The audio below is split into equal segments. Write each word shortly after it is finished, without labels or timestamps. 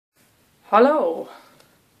Hello!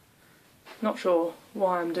 Not sure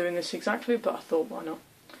why I'm doing this exactly, but I thought why not.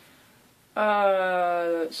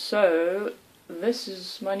 So this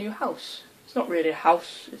is my new house. It's not really a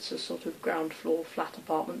house, it's a sort of ground floor flat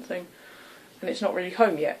apartment thing. And it's not really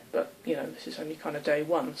home yet, but you know, this is only kind of day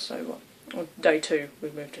one, so or day two,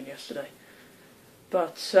 we moved in yesterday.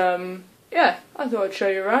 But yeah, I thought I'd show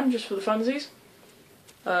you around just for the funsies.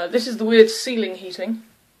 This is the weird ceiling heating.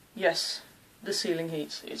 Yes, the ceiling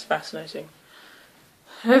heats. It's fascinating.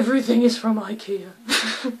 Everything is from IKEA.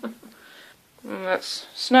 And that's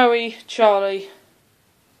Snowy, Charlie,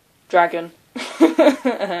 Dragon,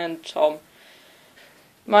 and Tom.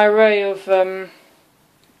 My array of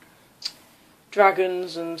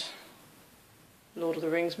dragons and Lord of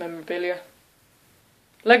the Rings memorabilia.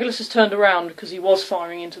 Legolas has turned around because he was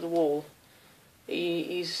firing into the wall.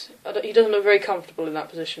 He doesn't look very comfortable in that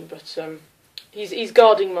position, but he's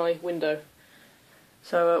guarding my window.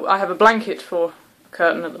 So I have a blanket for a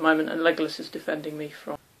curtain at the moment, and Legolas is defending me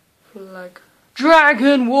from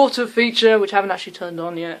dragon water feature, which I haven't actually turned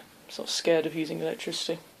on yet. I'm sort of scared of using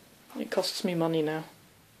electricity. It costs me money now.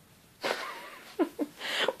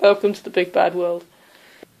 Welcome to the big bad world.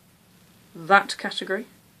 That category,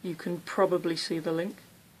 you can probably see the link.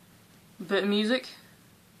 A bit of music.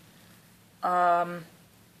 Funny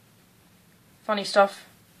stuff.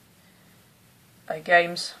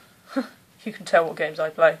 Games. You can tell what games I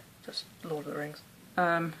play. Just Lord of the Rings.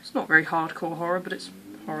 It's not very hardcore horror, but it's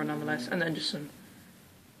horror nonetheless. And then just some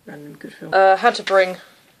random good films. Had to bring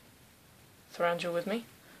Thranduil with me.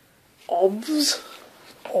 Obvs.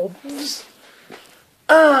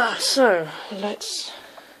 So let's.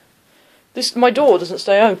 My door doesn't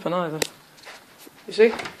stay open either. You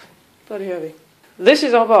see? Bloody heavy. This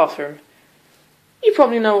is our bathroom. You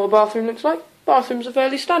probably know what a bathroom looks like. Bathrooms are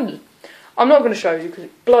fairly standard. I'm not going to show you because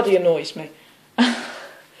it bloody annoys me.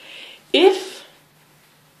 If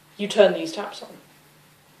you turn these taps on,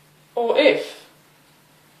 or if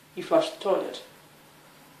you flush the toilet,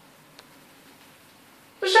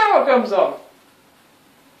 the shower comes on.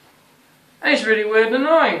 And it's really weird and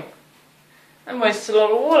annoying. And wastes a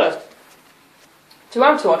lot of water. To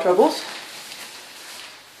add to our troubles,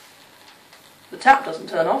 the tap doesn't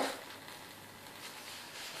turn off.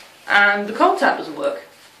 And the cold tap doesn't work.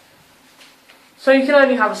 So you can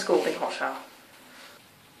only have a scalding hot shower.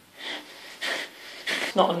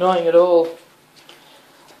 It's not annoying at all.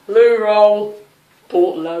 Loo roll.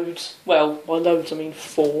 Bought loads. Well, by loads I mean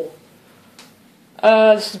 4.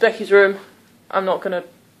 This is Becky's room. I'm not going to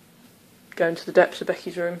go into the depths of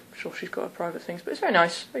Becky's room. I'm sure she's got her private things, but it's very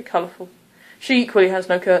nice, very colourful. She equally has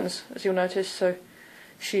no curtains, as you'll notice, so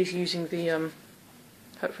she's using the,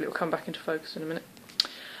 hopefully it'll come back into focus in a minute,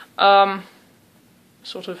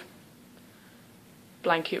 sort of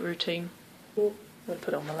blanket routine. I'm going to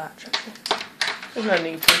put it on the latch, actually. There's no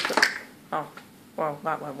need to, but, oh, well,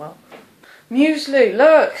 that went well. Muesli,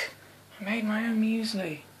 look! I made my own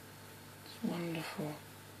muesli. It's wonderful.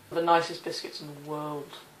 The nicest biscuits in the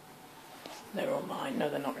world. They're all mine. No,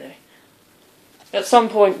 they're not really. At some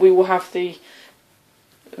point we will have the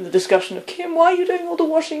discussion of, Kim, why are you doing all the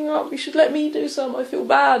washing up? You should let me do some. I feel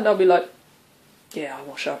bad. And I'll be like, yeah, I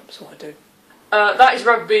wash up. That's what I do. That is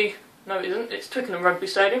rugby. No, it isn't. It's Twickenham Rugby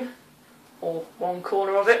Stadium. Or one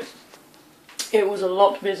corner of it. It was a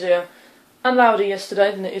lot busier and louder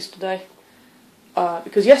yesterday than it is today.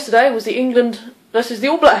 Because yesterday was the England versus the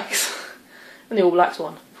All Blacks. And the All Blacks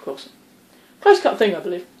won, of course. Close cut thing, I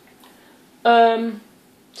believe.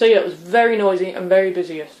 So yeah, it was very noisy and very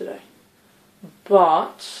busy yesterday.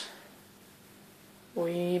 But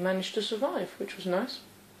we managed to survive, which was nice.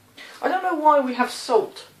 I don't know why we have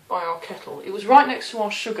salt by our kettle. It was right next to our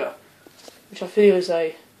sugar, which I feel is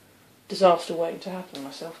a disaster waiting to happen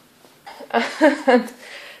myself. And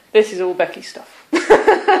this is all Becky's stuff.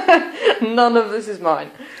 None of this is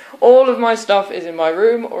mine. All of my stuff is in my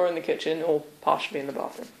room or in the kitchen or partially in the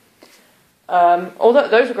bathroom. Although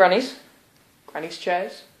those are Granny's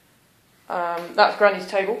chairs. That's Granny's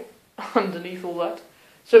table underneath all that.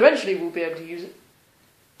 So eventually we'll be able to use it.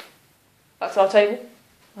 That's our table.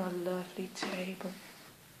 Our lovely table.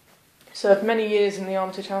 Served many years in the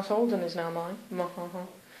Armitage household and is now mine.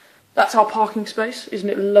 That's our parking space. Isn't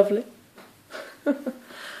it lovely?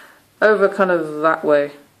 Over kind of that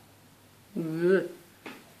way.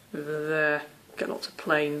 There. Get lots of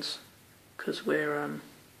planes because we're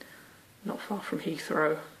not far from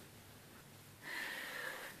Heathrow.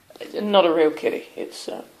 Not a real kitty, it's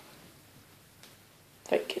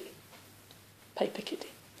fake kitty. Paper kitty.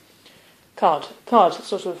 Card,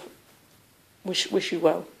 sort of wish you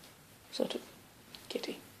well, sort of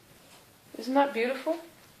kitty. Isn't that beautiful?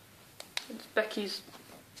 It's Becky's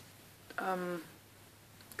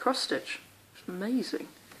cross stitch. It's amazing.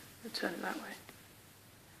 I'll turn it that way.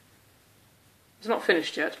 It's not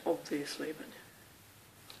finished yet, obviously, but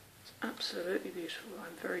it's absolutely beautiful.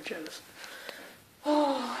 I'm very jealous.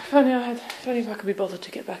 Oh, if only I could be bothered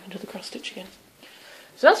to get back into the cross stitch again.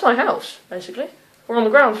 So that's my house, basically. We're on the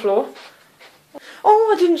ground floor.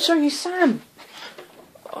 Oh, I didn't show you Sam.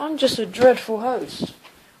 I'm just a dreadful host.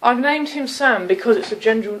 I've named him Sam because it's a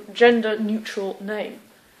gender-neutral name.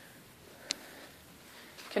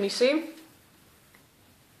 Can you see him?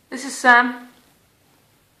 This is Sam.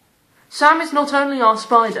 Sam is not only our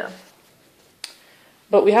spider,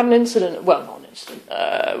 but we had an incident, well, not an incident,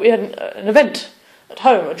 we had an event at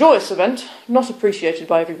home, a joyous event, not appreciated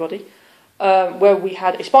by everybody, where we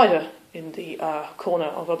had a spider in the corner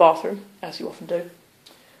of a bathroom, as you often do.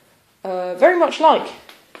 Very much like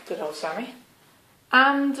good old Sammy.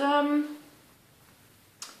 And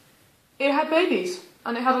it had babies,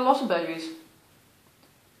 and it had a lot of babies.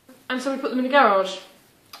 And so we put them in the garage.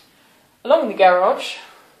 Along in the garage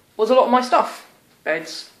was a lot of my stuff.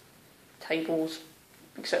 Beds, tables,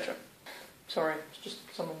 etc. Sorry, it's just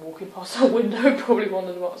someone walking past our window, probably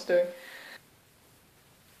wondered what I was doing.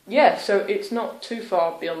 Yeah, so it's not too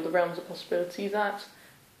far beyond the realms of possibility that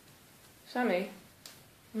Sammy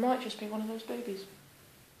might just be one of those babies.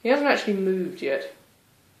 He hasn't actually moved yet.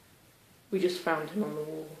 We just found him on the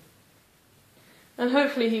wall. And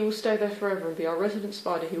hopefully he will stay there forever and be our resident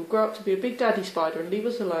spider. He will grow up to be a big daddy spider and leave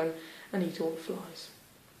us alone and eat all the flies.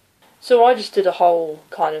 So I just did a whole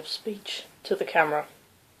kind of speech to the camera,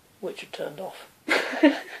 which had turned off.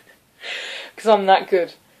 Because I'm that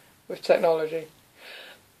good with technology.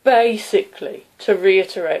 Basically, to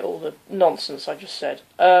reiterate all the nonsense I just said.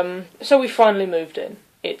 So we finally moved in.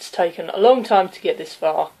 It's taken a long time to get this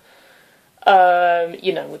far.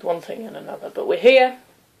 You know, with one thing and another. But we're here.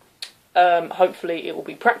 Hopefully it will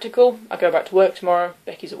be practical. I go back to work tomorrow.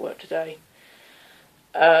 Becky's at work today.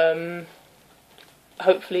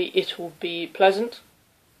 Hopefully it will be pleasant.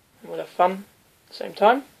 We'll have fun at the same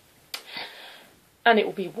time. And it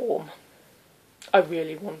will be warm. I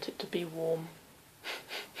really want it to be warm.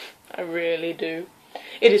 I really do.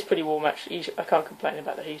 It is pretty warm actually. I can't complain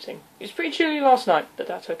about the heating. It was pretty chilly last night, but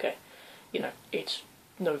that's okay. You know, it's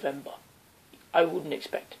November. I wouldn't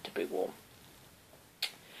expect it to be warm.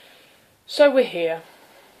 So we're here,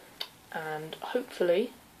 and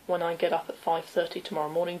hopefully when I get up at 5:30 tomorrow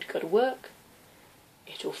morning to go to work,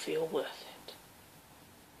 it'll feel worth it.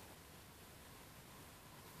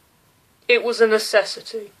 It was a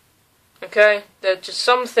necessity, okay? There are just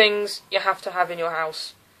some things you have to have in your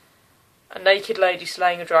house. A naked lady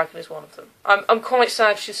slaying a dragon is one of them. I'm quite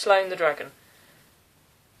sad she's slaying the dragon,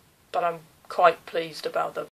 but I'm quite pleased about the